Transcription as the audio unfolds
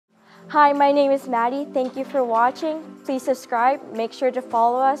Hi, my name is Maddie. Thank you for watching. Please subscribe. Make sure to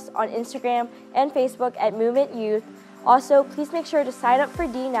follow us on Instagram and Facebook at Movement Youth. Also, please make sure to sign up for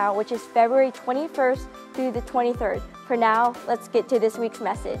D Now, which is February 21st through the 23rd. For now, let's get to this week's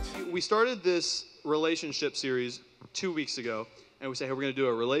message. We started this relationship series 2 weeks ago, and we said, hey, we're going to do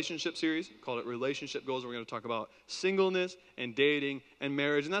a relationship series, called it Relationship Goals. We're going to talk about singleness and dating and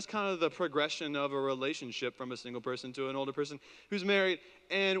marriage, and that's kind of the progression of a relationship from a single person to an older person who's married.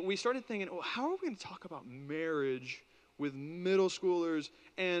 And we started thinking, well, how are we going to talk about marriage with middle schoolers?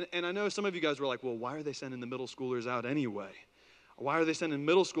 And I know some of you guys were like, well, why are they sending the middle schoolers out anyway? Why are they sending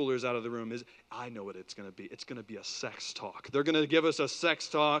middle schoolers out of the room? I know what it's going to be. It's going to be a sex talk. They're going to give us a sex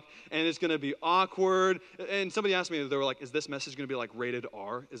talk, and it's going to be awkward. And somebody asked me, they were like, is this message going to be like rated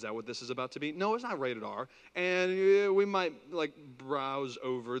R? Is that what this is about to be? No, it's not rated R. And we might like browse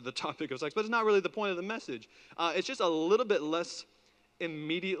over the topic of sex, but it's not really the point of the message. It's just a little bit less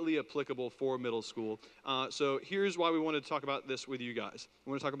immediately applicable for middle school. So here's why we wanted to talk about this with you guys. We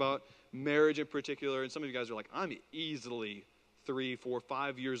want to talk about marriage in particular, and some of you guys are like, I'm easily 3, 4,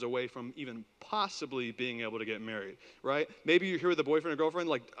 5 years away from even possibly being able to get married, right? Maybe you're here with a boyfriend or girlfriend.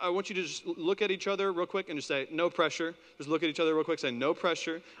 Like, I want you to just look at each other real quick and just say, no pressure. Just look at each other real quick, say, no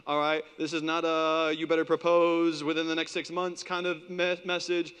pressure, all right? This is not a you better propose within the next 6 months kind of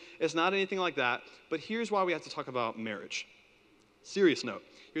message. It's not anything like that. But here's why we have to talk about marriage. Serious note.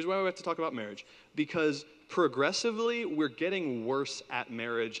 Here's why we have to talk about marriage. Because progressively, we're getting worse at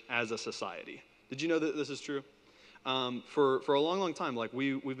marriage as a society. Did you know that this is true? For a long, long time, like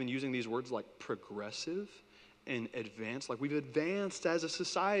we've been using these words like progressive and advanced. Like we've advanced as a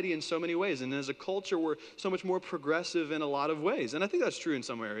society in so many ways. And as a culture, we're so much more progressive in a lot of ways. And I think that's true in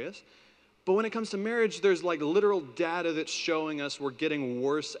some areas. But when it comes to marriage, there's like literal data that's showing us we're getting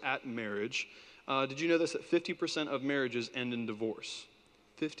worse at marriage. Did you know this, that 50% of marriages end in divorce?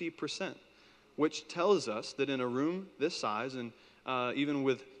 50%. Which tells us that in a room this size, and even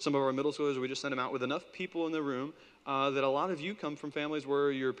with some of our middle schoolers, we just sent them out with enough people in the room, that a lot of you come from families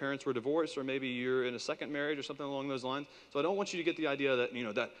where your parents were divorced, or maybe you're in a second marriage or something along those lines. So I don't want you to get the idea that,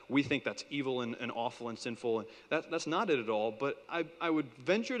 that we think that's evil and awful and sinful. And that's not it at all. But I would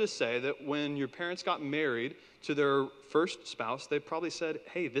venture to say that when your parents got married to their first spouse, they probably said,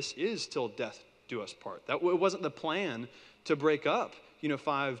 hey, this is till death do us part. That it wasn't the plan to break up,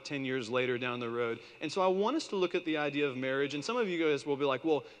 5, 10 years later down the road. And so I want us to look at the idea of marriage. And some of you guys will be like,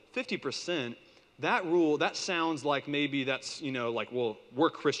 well, 50%, that rule, that sounds like maybe that's, like, well, we're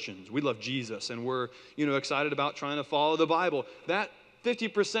Christians. We love Jesus. And we're, excited about trying to follow the Bible. That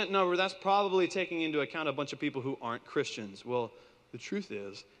 50% number, that's probably taking into account a bunch of people who aren't Christians. Well, the truth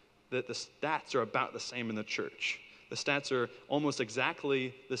is that the stats are about the same in the church. The stats are almost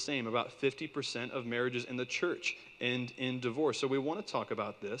exactly the same. About 50% of marriages in the church end in divorce. So we want to talk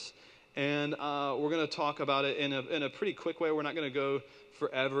about this. And we're going to talk about it in a pretty quick way. We're not going to go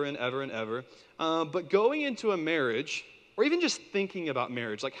forever and ever and ever. But going into a marriage, or even just thinking about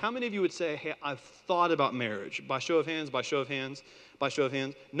marriage, like how many of you would say, hey, I've thought about marriage? By show of hands, by show of hands, by show of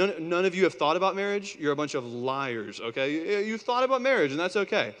hands. None of you have thought about marriage? You're a bunch of liars, okay? You've thought about marriage, and that's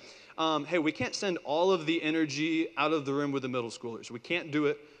okay. Hey, we can't send all of the energy out of the room with the middle schoolers. We can't do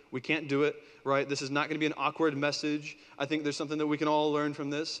it. We can't do it, right? This is not going to be an awkward message. I think there's something that we can all learn from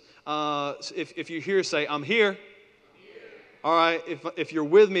this. If you're here, say, I'm here. I'm here. All right, if you're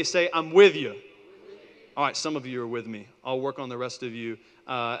with me, say, I'm with you. All right, some of you are with me. I'll work on the rest of you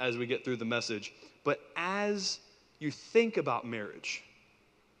as we get through the message. But as you think about marriage,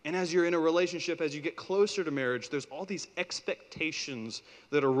 and as you're in a relationship, as you get closer to marriage, there's all these expectations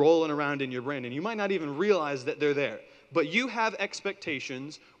that are rolling around in your brain, and you might not even realize that they're there. But you have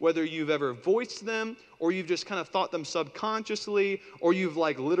expectations, whether you've ever voiced them, or you've just kind of thought them subconsciously, or you've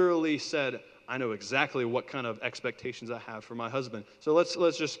like literally said, I know exactly what kind of expectations I have for my husband. So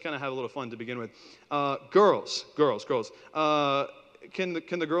let's just kind of have a little fun to begin with. Girls. Can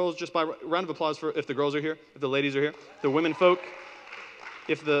the girls, just by round of applause for if the girls are here, if the ladies are here, the women folk.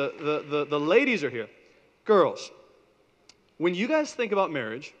 If the ladies are here, girls, when you guys think about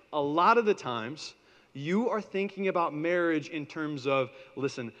marriage, a lot of the times you are thinking about marriage in terms of,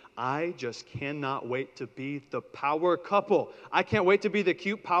 listen, I just cannot wait to be the power couple. I can't wait to be the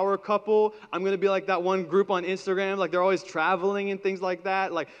cute power couple. I'm going to be like that one group on Instagram, like they're always traveling and things like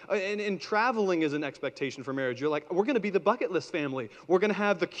that. Like, and traveling is an expectation for marriage. You're like, we're going to be the bucket list family. We're going to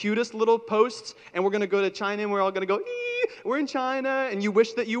have the cutest little posts, and we're going to go to China, and we're all going to go, we're in China, and you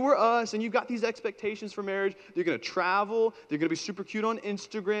wish that you were us, and you've got these expectations for marriage. You're going to travel. They're going to be super cute on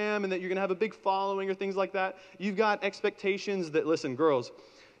Instagram, and that you're going to have a big following or things like that. You've got expectations that, listen, girls,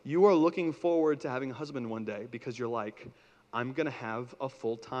 you are looking forward to having a husband one day because you're like, I'm going to have a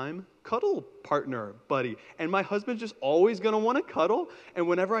full-time cuddle partner, buddy. And my husband's just always going to want to cuddle. And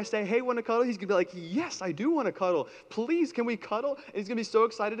whenever I say, hey, want to cuddle? He's going to be like, yes, I do want to cuddle. Please, can we cuddle? And he's going to be so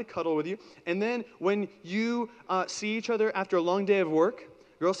excited to cuddle with you. And then when you see each other after a long day of work,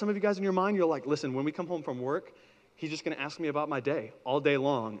 girls, some of you guys in your mind, you're like, listen, when we come home from work, he's just going to ask me about my day all day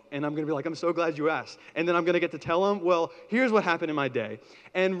long. And I'm going to be like, I'm so glad you asked. And then I'm going to get to tell him, well, here's what happened in my day.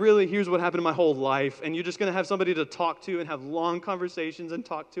 And really, here's what happened in my whole life. And you're just going to have somebody to talk to and have long conversations and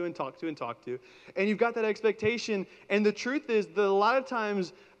talk to and talk to and talk to. And you've got that expectation. And the truth is that a lot of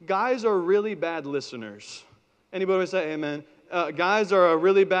times, guys are really bad listeners. Anybody would say amen? Guys are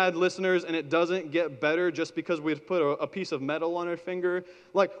really bad listeners, and it doesn't get better just because we've put a piece of metal on our finger.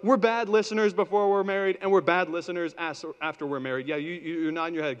 Like, we're bad listeners before we're married, and we're bad listeners after we're married. Yeah, you're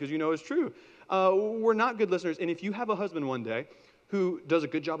nodding your head because you know it's true. We're not good listeners, and if you have a husband one day who does a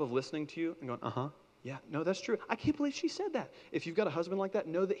good job of listening to you and going, uh-huh, yeah, no, that's true. I can't believe she said that. If you've got a husband like that,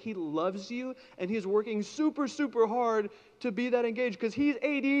 know that he loves you, and he's working super, super hard to be that engaged because he's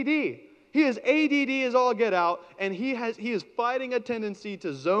ADD. He is ADD as all get out, and he is fighting a tendency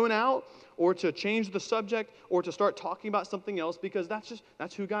to zone out or to change the subject or to start talking about something else because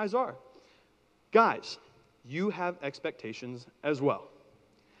that's who guys are. Guys, you have expectations as well.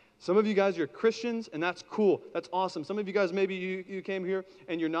 Some of you guys, you're Christians, and that's cool. That's awesome. Some of you guys, maybe you came here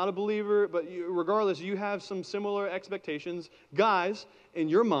and you're not a believer, but regardless, you have some similar expectations. Guys, in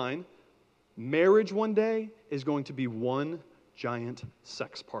your mind, marriage one day is going to be one giant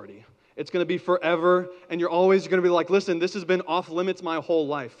sex party. It's going to be forever, and you're always going to be like, listen, this has been off limits my whole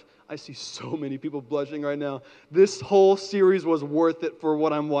life. I see so many people blushing right now. This whole series was worth it for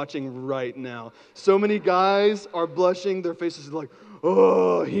what I'm watching right now. So many guys are blushing. Their faces are like,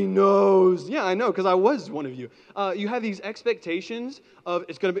 oh, he knows. Yeah, I know, because I was one of you. You have these expectations of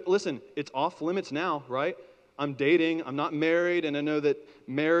it's going to be, listen, it's off limits now, right? I'm dating, I'm not married, and I know that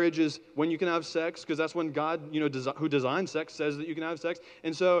marriage is when you can have sex, because that's when God, who designed sex, says that you can have sex.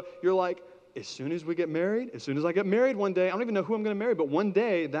 And so you're like, as soon as we get married, as soon as I get married one day, I don't even know who I'm going to marry, but one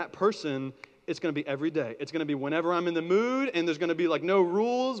day, that person, it's going to be every day. It's going to be whenever I'm in the mood, and there's going to be like no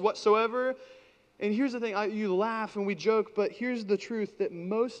rules whatsoever. And here's the thing, you laugh and we joke, but here's the truth, that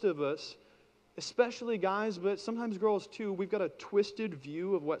most of us, especially guys, but sometimes girls too, we've got a twisted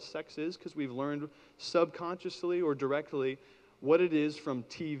view of what sex is because we've learned subconsciously or directly what it is from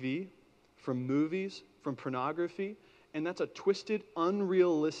TV, from movies, from pornography, and that's a twisted,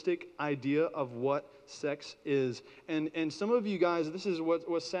 unrealistic idea of what sex is. And some of you guys, this is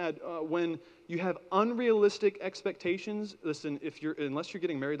what's sad, when you have unrealistic expectations. Listen, unless you're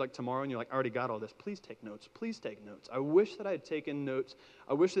getting married like tomorrow and you're like, I already got all this, please take notes. Please take notes. I wish that I had taken notes.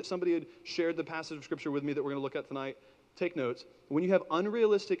 I wish that somebody had shared the passage of Scripture with me that we're going to look at tonight. Take notes. When you have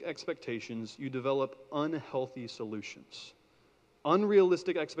unrealistic expectations, you develop unhealthy solutions.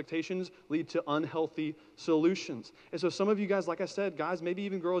 Unrealistic expectations lead to unhealthy solutions. And so some of you guys, like I said, guys, maybe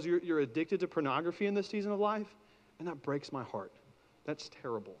even girls, you're addicted to pornography in this season of life, and that breaks my heart. That's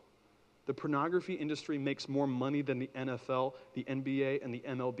terrible. The pornography industry makes more money than the NFL, the NBA, and the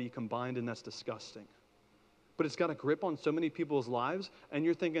MLB combined, and that's disgusting. But it's got a grip on so many people's lives, and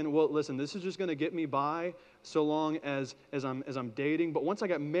you're thinking, well, listen, this is just going to get me by so long as I'm dating. But once I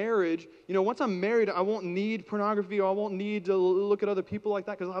get married, once I'm married, I won't need pornography, or I won't need to look at other people like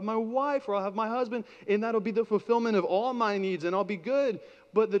that because I'll have my wife or I'll have my husband, and that'll be the fulfillment of all my needs, and I'll be good.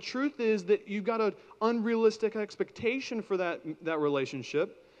 But the truth is that you've got an unrealistic expectation for that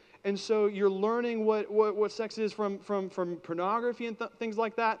relationship. And so you're learning what sex is from pornography and things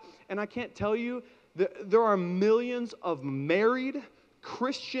like that. And I can't tell you, there are millions of married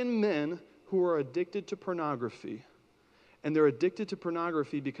Christian men who are addicted to pornography. And they're addicted to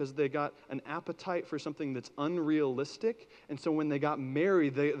pornography because they got an appetite for something that's unrealistic. And so when they got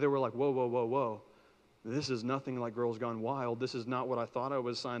married, they were like, whoa, whoa, whoa, whoa. This is nothing like Girls Gone Wild. This is not what I thought I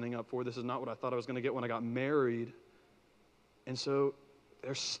was signing up for. This is not what I thought I was going to get when I got married. And so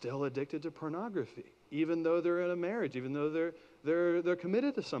they're still addicted to pornography, even though they're in a marriage, even though they're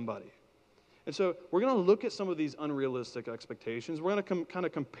committed to somebody. And so we're going to look at some of these unrealistic expectations. We're going to kind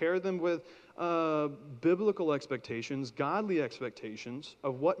of compare them with biblical expectations, godly expectations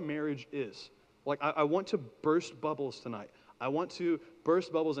of what marriage is. Like, I want to burst bubbles tonight. I want to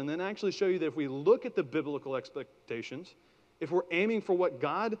burst bubbles and then actually show you that if we look at the biblical expectations, if we're aiming for what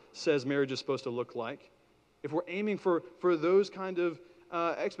God says marriage is supposed to look like, if we're aiming for those kind of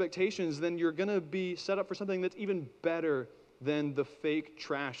expectations, then you're going to be set up for something that's even better than the fake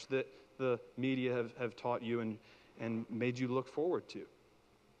trash that the media have taught you and made you look forward to.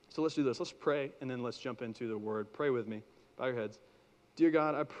 So let's do this. Let's pray, and then let's jump into the Word. Pray with me. Bow your heads. Dear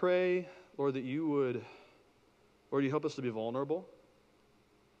God, I pray, Lord, that you would Lord, you help us to be vulnerable.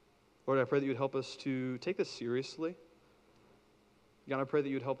 Lord, I pray that you'd help us to take this seriously. God, I pray that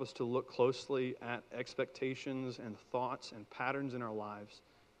you'd help us to look closely at expectations and thoughts and patterns in our lives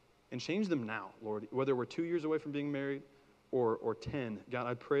and change them now, Lord. Whether we're 2 years away from being married or 10, God,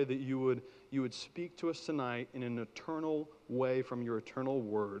 I pray that you would speak to us tonight in an eternal way from your eternal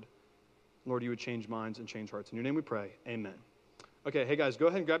word. Lord, you would change minds and change hearts. In your name we pray, amen. Okay, hey guys, go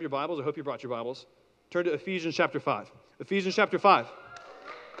ahead and grab your Bibles. I hope you brought your Bibles. Turn to Ephesians chapter 5. Ephesians chapter 5.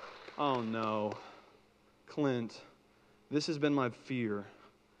 Oh no, Clint, this has been my fear,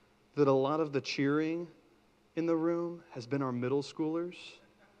 that a lot of the cheering in the room has been our middle schoolers,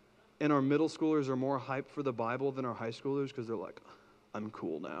 and our middle schoolers are more hyped for the Bible than our high schoolers because they're like, I'm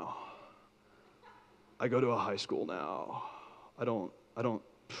cool now. I go to a high school now. I don't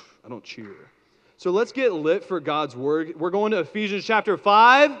cheer. So let's get lit for God's word. We're going to Ephesians chapter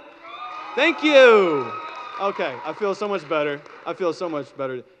 5. Thank you. Okay, I feel so much better.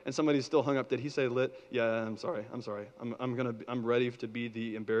 And somebody's still hung up. Did he say lit? Yeah, I'm sorry. I'm ready to be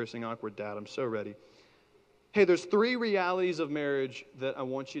the embarrassing, awkward dad. I'm so ready. Hey, there's 3 realities of marriage that I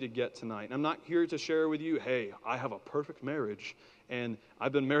want you to get tonight. I'm not here to share with you, hey, I have a perfect marriage, and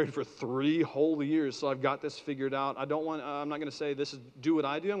I've been married for 3 whole years, so I've got this figured out. I'm not going to say this is do what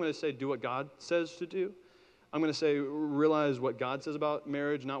I do. I'm going to say do what God says to do. I'm going to say realize what God says about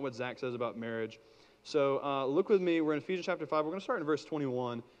marriage, not what Zack says about marriage. So look with me. We're in Ephesians chapter 5. We're going to start in verse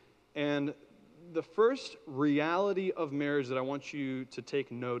 21. And the first reality of marriage that I want you to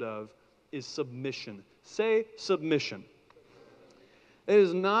take note of is submission. Say submission. It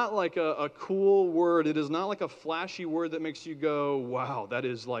is not like a cool word. It is not like a flashy word that makes you go, wow, that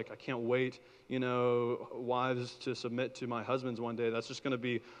is like, I can't wait, wives to submit to my husbands one day. That's just going to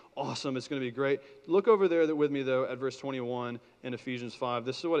be awesome. It's going to be great. Look over there with me, though, at verse 21 in Ephesians 5.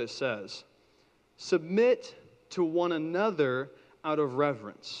 This is what it says. Submit to one another out of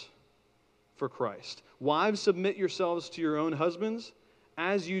reverence for Christ. Wives, submit yourselves to your own husbands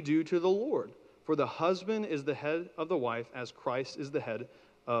as you do to the Lord. For the husband is the head of the wife, as Christ is the head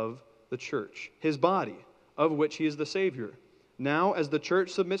of the church, his body, of which he is the Savior. Now, as the church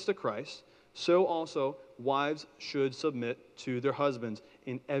submits to Christ, so also wives should submit to their husbands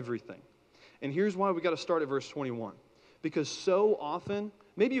in everything. And here's why we got to start at verse 21. Because so often,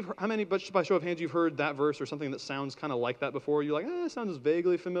 maybe how many, just by show of hands, you've heard that verse or something that sounds kind of like that before? You're like, it sounds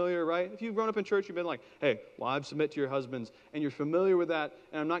vaguely familiar, right? If you've grown up in church, you've been like, hey, wives, submit to your husbands, and you're familiar with that,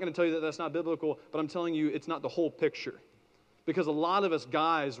 and I'm not going to tell you that that's not biblical, but I'm telling you it's not the whole picture. Because a lot of us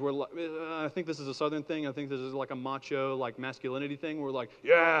guys, I think this is a southern thing, I think this is like a macho, like masculinity thing, we're like,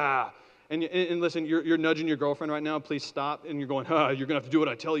 yeah! And listen, you're nudging your girlfriend right now, please stop, and you're going, you're going to have to do what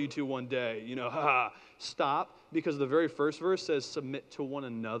I tell you to one day, Stop, because the very first verse says submit to one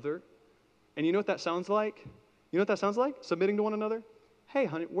another. And you know what that sounds like? Submitting to one another? Hey,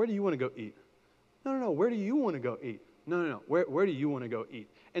 honey, where do you want to go eat? No, where do you want to go eat? No, where do you want to go eat?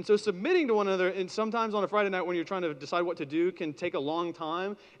 And so submitting to one another, and sometimes on a Friday night when you're trying to decide what to do, can take a long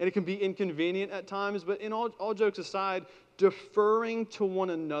time, and it can be inconvenient at times, but in all jokes aside, deferring to one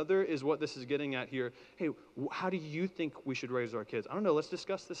another is what this is getting at here. Hey, how do you think we should raise our kids? I don't know, let's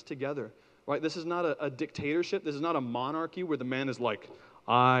discuss this together. Right? This is not a dictatorship. This is not a monarchy where the man is like,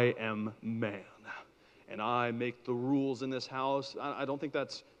 I am man, and I make the rules in this house. I don't think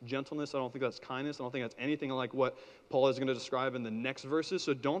that's gentleness. I don't think that's kindness. I don't think that's anything like what Paul is going to describe in the next verses.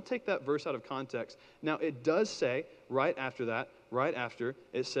 So don't take that verse out of context. Now, it does say right after,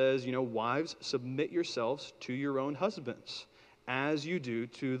 it says, wives, submit yourselves to your own husbands as you do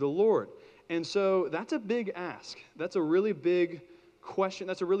to the Lord. And so that's a big ask. That's a really big question.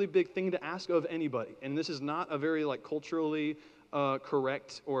 That's a really big thing to ask of anybody. And this is not a very culturally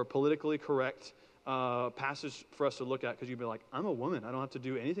correct or politically correct passage for us to look at, because you'd be like, I'm a woman. I don't have to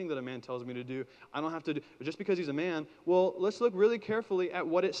do anything that a man tells me to do. I don't have to do, just because he's a man. Well, let's look really carefully at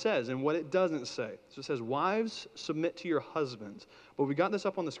what it says and what it doesn't say. So it says, wives, submit to your husbands. But we got this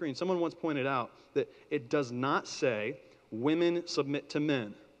up on the screen. Someone once pointed out that it does not say women submit to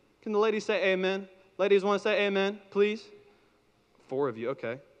men. Can the ladies say amen? Ladies want to say amen, please? 4 of you,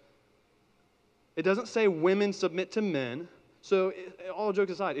 okay. It doesn't say women submit to men. So all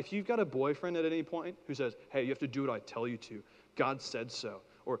jokes aside, if you've got a boyfriend at any point who says, hey, you have to do what I tell you to, God said so,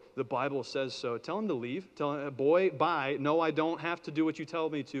 or the Bible says so, tell him to leave. Tell him, boy, bye. No, I don't have to do what you tell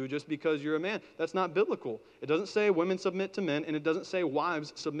me to just because you're a man. That's not biblical. It doesn't say women submit to men, and it doesn't say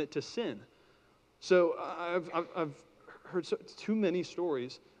wives submit to sin. So I've heard too many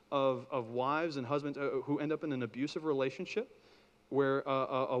stories of wives and husbands who end up in an abusive relationship, where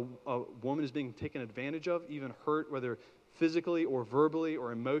a woman is being taken advantage of, even hurt, whether physically or verbally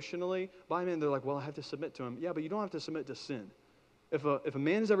or emotionally by men, they're like, well, I have to submit to him. Yeah, but you don't have to submit to sin. If a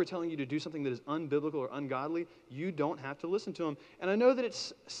man is ever telling you to do something that is unbiblical or ungodly, you don't have to listen to him. And I know that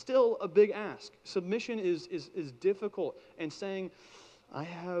it's still a big ask. Submission is difficult, and saying, I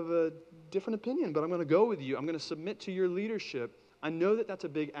have a different opinion, but I'm going to go with you. I'm going to submit to your leadership. I know that that's a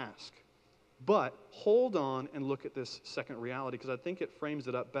big ask. But hold on and look at this second reality, because I think it frames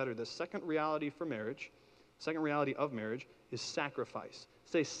it up better. The second reality for marriage, second reality of marriage, is sacrifice.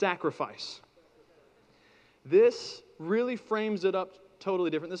 Say sacrifice. This really frames it up totally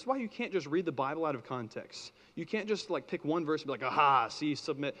different. This is why you can't just read the Bible out of context. You can't just like pick one verse and be like, aha, see,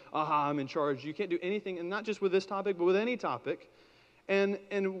 submit, aha, I'm in charge. You can't do anything, and not just with this topic, but with any topic. And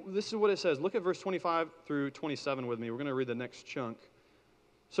this is what it says. Look at verse 25 through 27 with me. We're going to read the next chunk.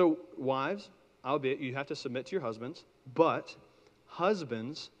 So, wives, albeit you have to submit to your husbands, but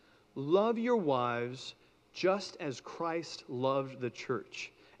husbands, love your wives just as Christ loved the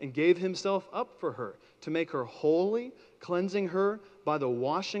church and gave himself up for her, to make her holy, cleansing her by the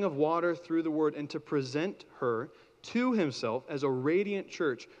washing of water through the word, and to present her to himself as a radiant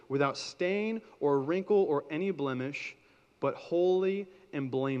church without stain or wrinkle or any blemish, but holy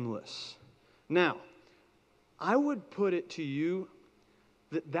and blameless. Now, I would put it to you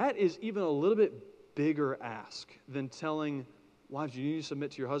that is even a little bit bigger ask than telling wives you need to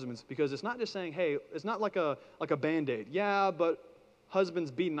submit to your husbands, because it's not just saying, hey, it's not like a Band-Aid. Yeah, but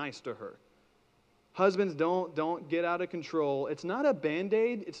husbands, be nice to her. Husbands, don't get out of control. It's not a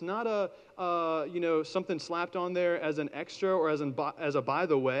Band-Aid. It's not something slapped on there as an extra or as a by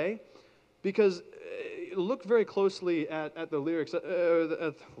the way, because look very closely at the lyrics.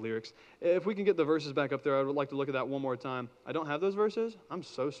 Lyrics. If we can get the verses back up there, I would like to look at that one more time. I don't have those verses. I'm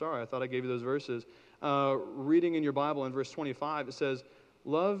so sorry. I thought I gave you those verses. Reading in your Bible in verse 25, it says,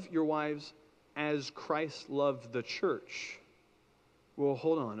 love your wives as Christ loved the church. Well,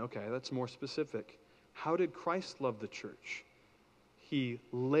 hold on. Okay, that's more specific. How did Christ love the church? He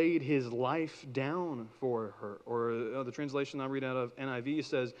laid his life down for her. Or the translation I read out of NIV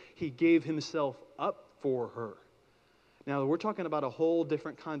says, he gave himself up for her. Now, we're talking about a whole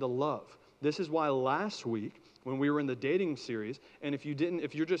different kind of love. This is why last week, when we were in the dating series, and if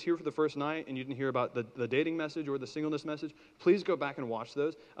you're just here for the first night and you didn't hear about the dating message or the singleness message, please go back and watch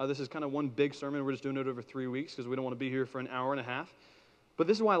those. This is kind of one big sermon. We're just doing it over 3 weeks because we don't want to be here for an hour and a half. But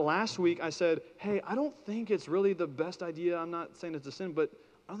this is why last week I said, hey, I don't think it's really the best idea. I'm not saying it's a sin, but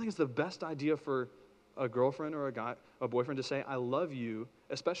I don't think it's the best idea for a girlfriend or a boyfriend to say, I love you,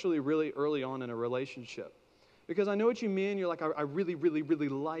 especially really early on in a relationship. Because I know what you mean. You're like, I really, really, really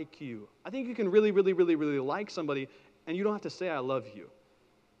like you. I think you can really, really, really, really like somebody, and you don't have to say I love you.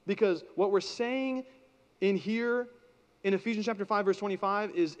 Because what we're saying in here, in Ephesians chapter 5, verse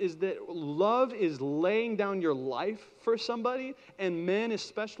 25, is that love is laying down your life for somebody, and men,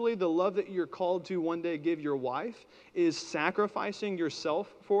 especially the love that you're called to one day give your wife, is sacrificing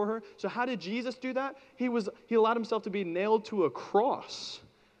yourself for her. So how did Jesus do that? He allowed himself to be nailed to a cross.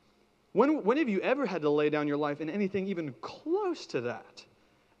 When have you ever had to lay down your life in anything even close to that?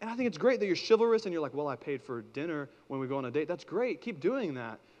 And I think it's great that you're chivalrous and you're like, well, I paid for dinner when we go on a date. That's great. Keep doing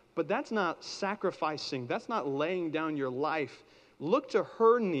that. But that's not sacrificing. That's not laying down your life. Look to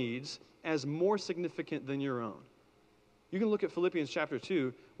her needs as more significant than your own. You can look at Philippians chapter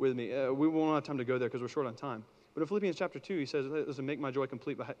 2 with me. We won't have time to go there because we're short on time. But in Philippians chapter 2, he says, listen, make my joy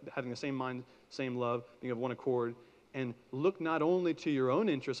complete by having the same mind, same love, being of one accord, and look not only to your own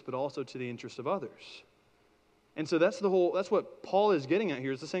interests, but also to the interests of others. And so that's what Paul is getting at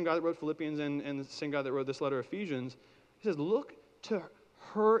here. It's the same guy that wrote Philippians and the same guy that wrote this letter, Ephesians. He says, look to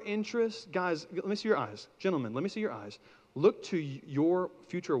her interests. Guys, let me see your eyes. Gentlemen, let me see your eyes. Look to your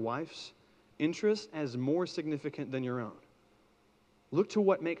future wife's interests as more significant than your own. Look to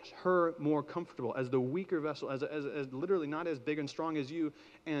what makes her more comfortable as the weaker vessel, as literally not as big and strong as you,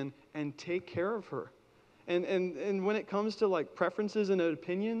 and take care of her. And when it comes to like preferences and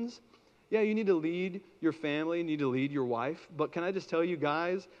opinions, yeah, you need to lead your family, you need to lead your wife. But can I just tell you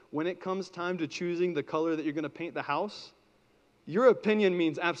guys, when it comes time to choosing the color that you're going to paint the house, your opinion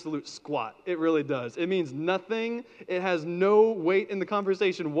means absolute squat. It really does. It means nothing. It has no weight in the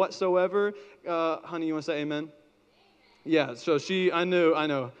conversation whatsoever. Honey, you want to say amen? Yeah, so I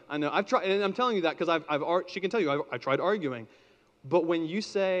know. I've tried, and I'm telling you that because she can tell you, I tried arguing. But when you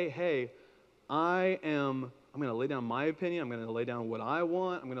say, hey, I'm going to lay down my opinion, I'm going to lay down what I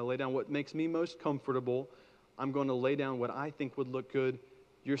want, I'm going to lay down what makes me most comfortable, I'm going to lay down what I think would look good,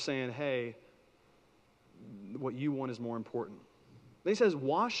 you're saying, hey, what you want is more important. He says,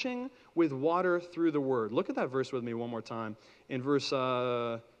 washing with water through the word. Look at that verse with me one more time. In verse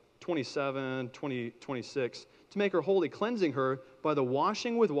 27, 26, to make her holy, cleansing her by the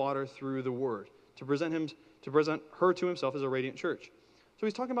washing with water through the word, to present her to himself as a radiant church. So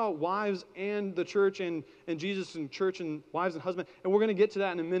he's talking about wives and the church and Jesus and church and wives and husband, and we're going to get to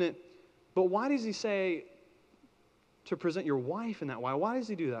that in a minute. But why does he say to present your wife in that way? Why does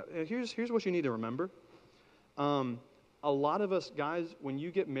he do that? Here's what you need to remember. A lot of us guys, when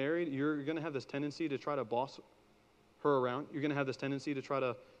you get married, you're going to have this tendency to try to boss her around. You're going to have this tendency to try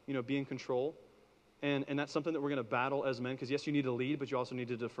to, be in control. And that's something that we're going to battle as men, because yes, you need to lead, but you also need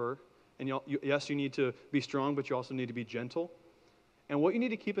to defer. And yes, you need to be strong, but you also need to be gentle. And what you need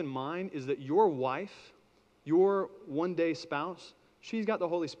to keep in mind is that your wife, your one-day spouse, she's got the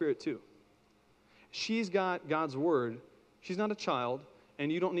Holy Spirit too. She's got God's word. She's not a child,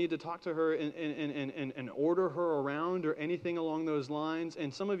 and you don't need to talk to her and order her around or anything along those lines.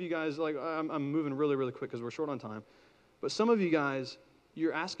 And some of you guys, I'm moving really, really quick because we're short on time. But some of you guys,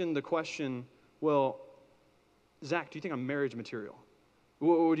 you're asking the question, well, Zach, do you think I'm marriage material?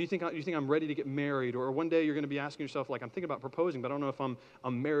 Or do you think I'm ready to get married? Or one day you're going to be asking yourself, I'm thinking about proposing, but I don't know if I'm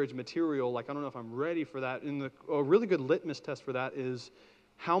a marriage material. I don't know if I'm ready for that. And a really good litmus test for that is,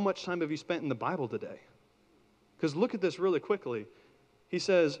 how much time have you spent in the Bible today? Because look at this really quickly. He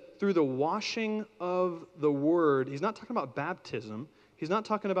says, through the washing of the word. He's not talking about baptism. He's not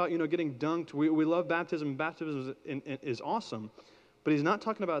talking about, getting dunked. We love baptism. Baptism is awesome. But he's not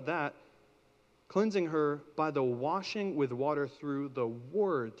talking about that. Cleansing her by the washing with water through the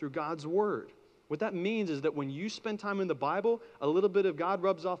word, through God's word. What that means is that when you spend time in the Bible, a little bit of God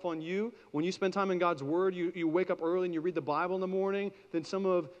rubs off on you. When you spend time in God's word, you wake up early and you read the Bible in the morning, then some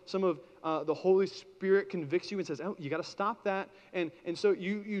of the Holy Spirit convicts you and says, oh, you got to stop that. And so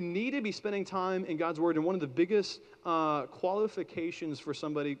you need to be spending time in God's word. And one of the biggest qualifications for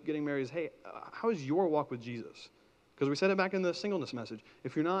somebody getting married is, hey, how is your walk with Jesus? Because we said it back in the singleness message.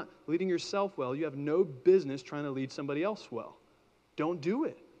 If you're not leading yourself well, you have no business trying to lead somebody else well. Don't do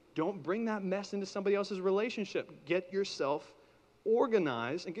it. Don't bring that mess into somebody else's relationship. Get yourself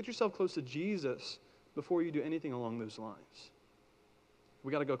organized and get yourself close to Jesus before you do anything along those lines.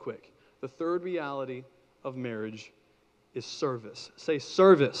 We got to go quick. The third reality of marriage is service. Say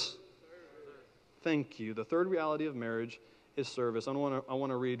service. Thank you. The third reality of marriage is service. I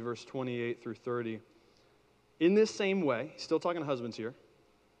want to read verse 28 through 30. In this same way, still talking to husbands here,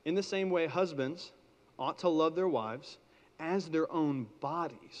 in the same way, husbands ought to love their wives as their own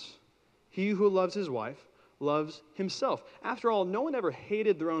bodies. He who loves his wife loves himself. After all, no one ever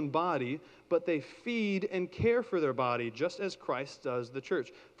hated their own body, but they feed and care for their body, just as Christ does the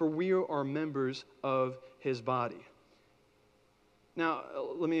church. For we are members of his body. Now,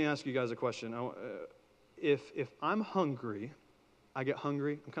 let me ask you guys a question. If I'm hungry, I get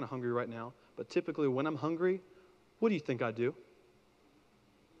hungry. I'm kind of hungry right now. But typically when I'm hungry, what do you think I do?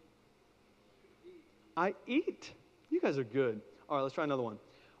 I eat. You guys are good. All right, let's try another one.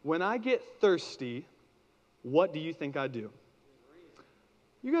 When I get thirsty, what do you think I do?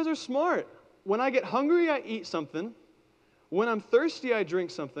 You guys are smart. When I get hungry, I eat something. When I'm thirsty, I drink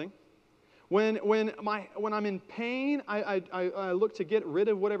something. When I'm in pain, I look to get rid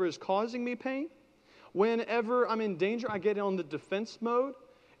of whatever is causing me pain. Whenever I'm in danger, I get on the defense mode.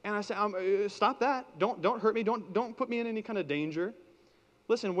 And I say, stop that. Don't hurt me. Don't put me in any kind of danger.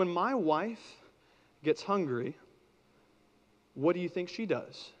 Listen, when my wife gets hungry, what do you think she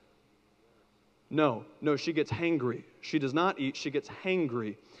does? No, she gets hangry. She does not eat. She gets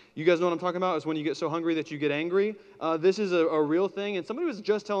hangry. You guys know what I'm talking about? It's when you get so hungry that you get angry. This is a real thing. And somebody was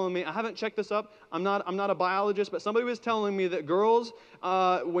just telling me, I haven't checked this up. I'm not a biologist, but somebody was telling me that girls,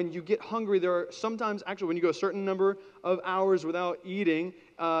 when you get hungry, there are sometimes, actually, when you go a certain number of hours without eating,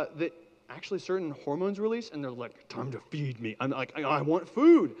 that actually certain hormones release, and they're like, time to feed me. I'm like, I want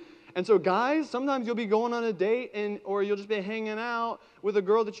food. And so guys, sometimes you'll be going on a date or you'll just be hanging out with a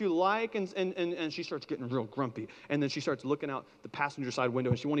girl that you like and she starts getting real grumpy. And then she starts looking out the passenger side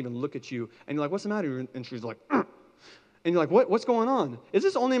window and she won't even look at you. And you're like, what's the matter? And she's like, Ugh. And you're like, what's going on? Is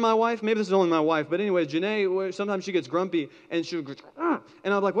this only my wife? Maybe this is only my wife. But anyway, Janae, sometimes she gets grumpy and she goes, Ugh.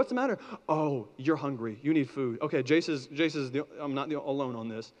 And I'm like, what's the matter? Oh, you're hungry. You need food. Okay, I'm not alone on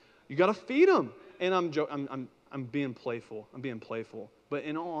this. You got to feed him. And I'm being playful. But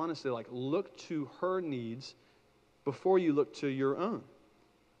in all honesty, look to her needs before you look to your own.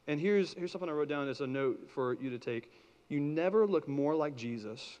 And here's something I wrote down as a note for you to take. You never look more like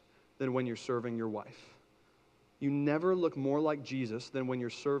Jesus than when you're serving your wife. You never look more like Jesus than when you're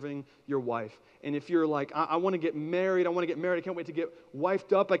serving your wife. And if you're like, I want to get married, I can't wait to get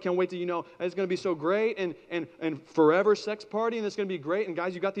wifed up, I can't wait to, it's going to be so great, and forever sex party, and it's going to be great, and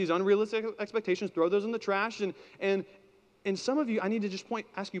guys, you got these unrealistic expectations, throw those in the trash, and some of you, I need to just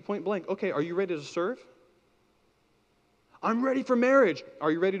ask you point blank, okay, are you ready to serve? I'm ready for marriage.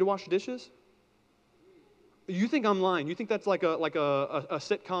 Are you ready to wash dishes? You think I'm lying. You think that's like a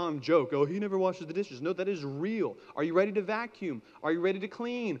sitcom joke. Oh, he never washes the dishes. No, that is real. Are you ready to vacuum? Are you ready to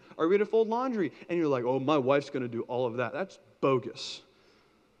clean? Are you ready to fold laundry? And you're like, oh, my wife's going to do all of that. That's bogus.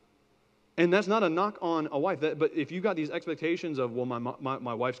 And that's not a knock on a wife. But if you got these expectations of, well,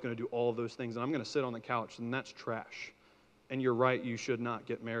 my wife's going to do all of those things, and I'm going to sit on the couch, then that's trash. And you're right, you should not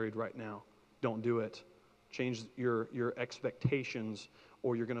get married right now. Don't do it. Change your expectations,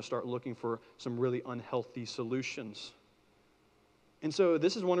 or you're going to start looking for some really unhealthy solutions. And so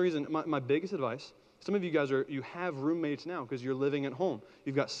this is one reason, my biggest advice, some of you guys you have roommates now because you're living at home.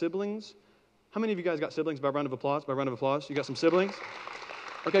 You've got siblings. How many of you guys got siblings? By round of applause. You got some siblings?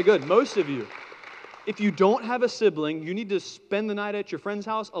 Okay, good. Most of you. If you don't have a sibling, you need to spend the night at your friend's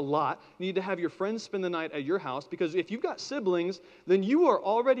house a lot. You need to have your friends spend the night at your house, because if you've got siblings, then you are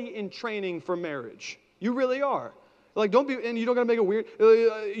already in training for marriage. You really are. Like, and you don't got to make it weird.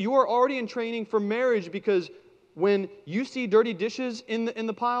 You are already in training for marriage, because when you see dirty dishes in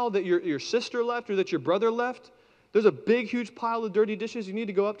the pile that your sister left or that your brother left, there's a big, huge pile of dirty dishes. You need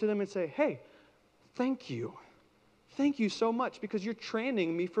to go up to them and say, hey, thank you. Thank you so much, because you're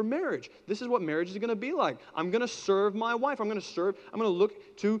training me for marriage. This is what marriage is going to be like. I'm going to serve my wife. I'm going to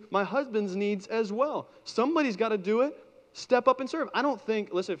look to my husband's needs as well. Somebody's got to do it. Step up and serve.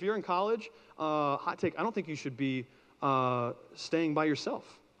 Listen, if you're in college, hot take, I don't think you should be staying by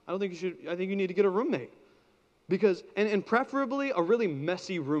yourself. I think you need to get a roommate. Because, and preferably a really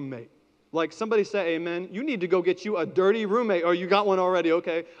messy roommate. Like, somebody say amen. You need to go get you a dirty roommate. Oh, you got one already.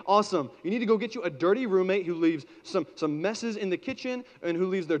 Okay, awesome. You need to go get you a dirty roommate who leaves some messes in the kitchen and who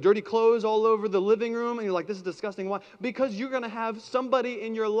leaves their dirty clothes all over the living room. And you're like, this is disgusting. Why? Because you're going to have somebody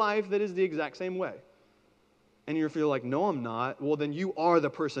in your life that is the exact same way. And you feel like, no, I'm not. Well, then you are the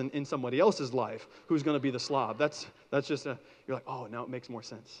person in somebody else's life who's going to be the slob. That's just you're like, oh, now it makes more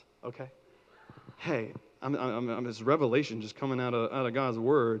sense. Okay. Hey, I'm this revelation just coming out of God's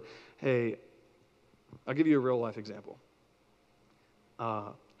word. Hey, I'll give you a real life example.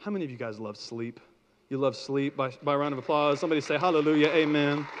 How many of you guys love sleep? You love sleep? By a round of applause. Somebody say hallelujah,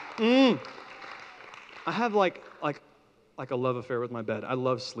 amen. I have like a love affair with my bed. I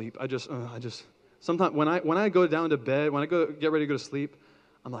love sleep. I just sometimes when I go down to bed, when I get ready to go to sleep,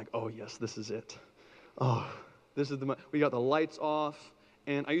 I'm like, oh yes, this is it. Oh, this is we got the lights off,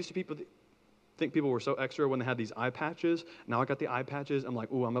 and I used to think people were so extra when they had these eye patches. Now I got the eye patches. I'm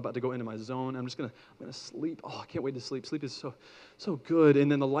like, ooh, I'm about to go into my zone. I'm gonna sleep. Oh, I can't wait to sleep. Sleep is so good.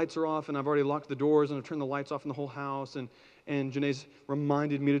 And then the lights are off, and I've already locked the doors, and I've turned the lights off in the whole house. And Janae's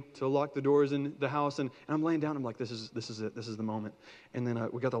reminded me to lock the doors in the house. And I'm laying down. I'm like, this is it. This is the moment. And then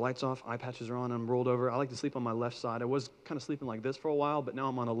we got the lights off. Eye patches are on. I'm rolled over. I like to sleep on my left side. I was kind of sleeping like this for a while, but now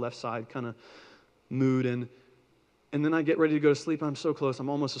I'm on a left side kind of mood. And then I get ready to go to sleep. I'm so close. I'm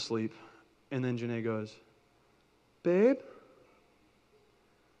almost asleep. And then Janae goes, babe,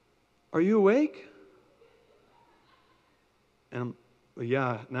 are you awake? And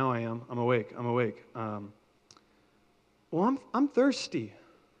yeah, now I am. I'm awake. Well, I'm thirsty.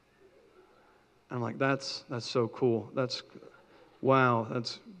 And I'm like, that's so cool. Wow,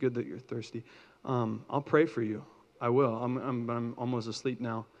 that's good that you're thirsty. I'll pray for you. I will. I'm almost asleep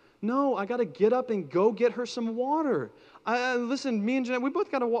now. No, I got to get up and go get her some water. Listen, me and Jeanette, we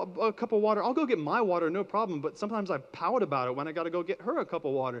both got a cup of water. I'll go get my water, no problem. But sometimes I pout about it when I got to go get her a cup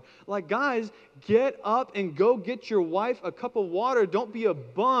of water. Like, guys, get up and go get your wife a cup of water. Don't be a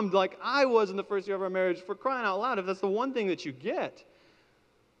bum like I was in the first year of our marriage, for crying out loud, if that's the one thing that you get.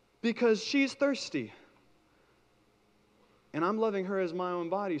 Because she's thirsty. And I'm loving her as my own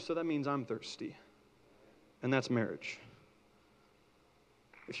body, so that means I'm thirsty. And that's marriage.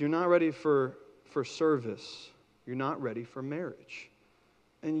 If you're not ready for service, you're not ready for marriage.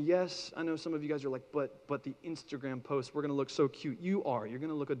 And yes, I know some of you guys are like, but the Instagram posts, we're going to look so cute. You are. You're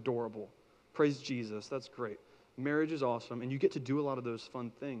going to look adorable. Praise Jesus. That's great. Marriage is awesome, and you get to do a lot of those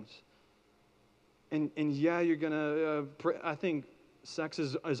fun things. And yeah, you're going to, I think sex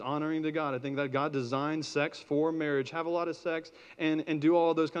is honoring to God. I think that God designed sex for marriage. Have a lot of sex and do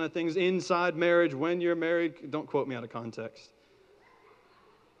all those kind of things inside marriage when you're married. Don't quote me out of context.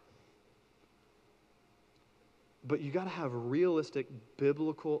 But you got to have realistic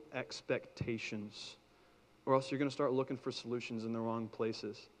biblical expectations, or else you're going to start looking for solutions in the wrong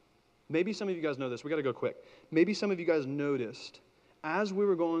places. Maybe some of you guys know this. We got to go quick. Maybe some of you guys noticed as we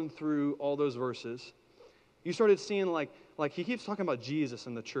were going through all those verses, you started seeing like he keeps talking about Jesus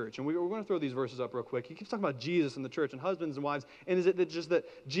in the church. And we're going to throw these verses up real quick. He keeps talking about Jesus in the church and husbands and wives. And is it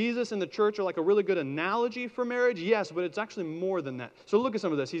that Jesus and the church are like a really good analogy for marriage? Yes, but it's actually more than that. So look at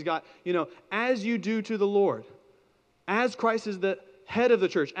some of this. He's got, as you do to the Lord. As Christ is the head of the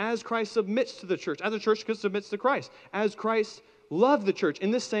church, as Christ submits to the church, as the church submits to Christ, as Christ loved the church in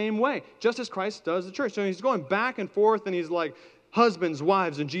the same way, just as Christ does the church. So he's going back and forth, and he's like, husbands,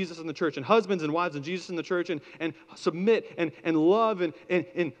 wives, and Jesus in the church, and husbands and wives and Jesus in the church, and submit and love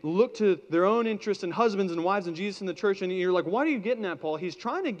and look to their own interests, and husbands and wives and Jesus in the church. And you're like, what are you getting at, Paul? He's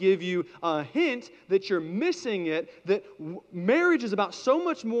trying to give you a hint that you're missing it, that marriage is about so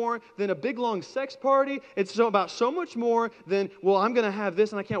much more than a big, long sex party. It's about so much more than, well, I'm going to have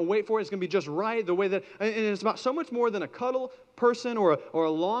this, and I can't wait for it. It's going to be just right, the way that, and it's about so much more than a cuddle person or a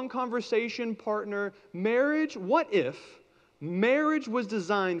long conversation partner. Marriage, what if marriage was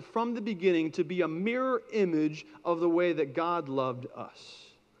designed from the beginning to be a mirror image of the way that God loved us?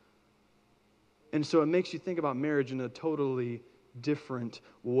 And so it makes you think about marriage in a totally different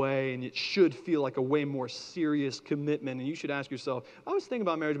way, and it should feel like a way more serious commitment. And you should ask yourself, I was thinking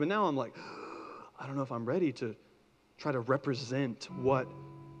about marriage, but now I'm like, I don't know if I'm ready to try to represent what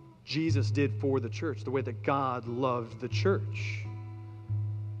Jesus did for the church, the way that God loved the church.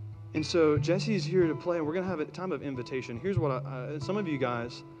 And so Jesse's here to play, and we're going to have a time of invitation. Here's what some of you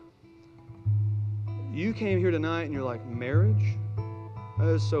guys, you came here tonight and you're like, marriage? That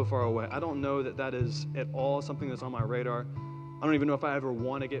is so far away. I don't know that is at all something that's on my radar. I don't even know if I ever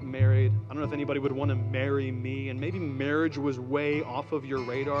want to get married. I don't know if anybody would want to marry me. And maybe marriage was way off of your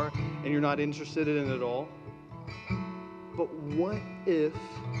radar and you're not interested in it at all. But what if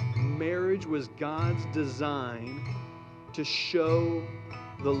marriage was God's design to show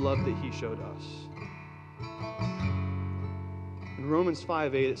the love that he showed us? In Romans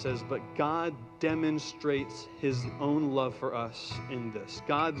 5:8 it says, but God demonstrates his own love for us in this.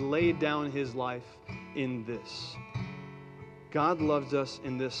 God laid down his life in this. God loved us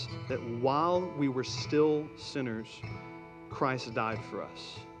in this, that while we were still sinners, Christ died for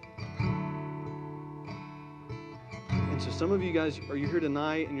us. And so some of you guys, are you here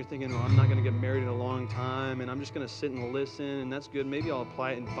tonight and you're thinking, I'm not going to get married in a long time and I'm just going to sit and listen, and that's good. Maybe I'll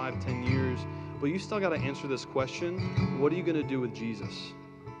apply it in 5-10 years. But you still got to answer this question. What are you going to do with Jesus?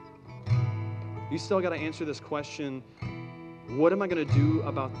 You still got to answer this question. What am I going to do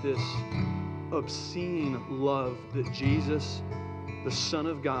about this obscene love that Jesus, the Son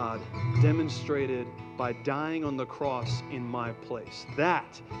of God, demonstrated by dying on the cross in my place?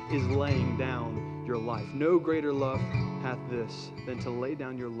 That is laying down your life. No greater love hath this than to lay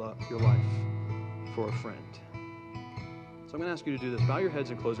down your life for a friend. So I'm going to ask you to do this. Bow your heads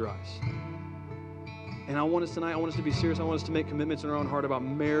and close your eyes. And I want us tonight, I want us to be serious. I want us to make commitments in our own heart about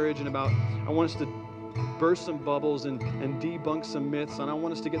marriage and I want us to burst some bubbles and debunk some myths. And I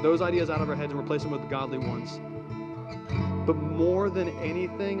want us to get those ideas out of our heads and replace them with godly ones. But more than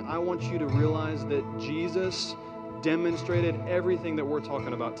anything, I want you to realize that Jesus demonstrated everything that we're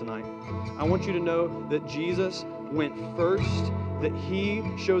talking about tonight. I want you to know that Jesus went first, that he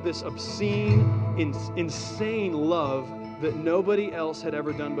showed this obscene, insane love that nobody else had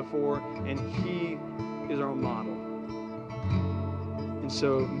ever done before, and he is our model. And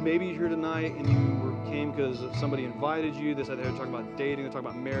so maybe you're here tonight and you came because somebody invited you. They're talking about dating, they're talking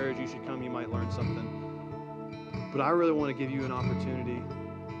about marriage. You should come, you might learn something. But I really want to give you an opportunity.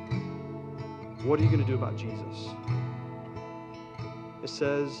 What are you going to do about Jesus? It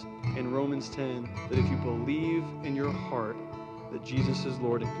says in Romans 10 that if you believe in your heart that Jesus is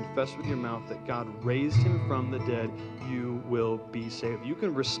Lord and confess with your mouth that God raised him from the dead, you will be saved. You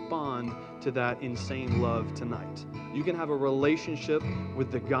can respond to that insane love tonight. You can have a relationship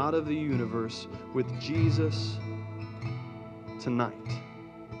with the God of the universe, with Jesus tonight.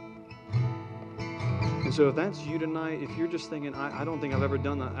 And so if that's you tonight, if you're just thinking, I don't think I've ever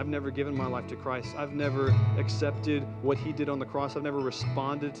done that. I've never given my life to Christ. I've never accepted what he did on the cross. I've never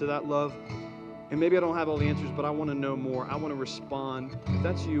responded to that love. And maybe I don't have all the answers, but I want to know more. I want to respond. If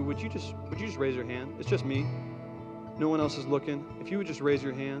that's you, would you just raise your hand? It's just me. No one else is looking. If you would just raise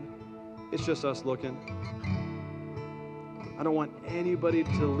your hand, it's just us looking. I don't want anybody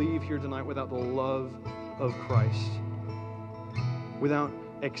to leave here tonight without the love of Christ, without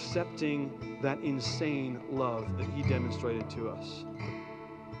accepting that insane love that he demonstrated to us.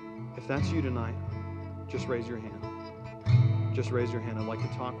 If that's you tonight, just raise your hand. Just raise your hand. I'd like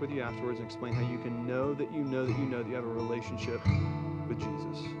to talk with you afterwards and explain how you can know that you have a relationship with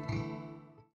Jesus.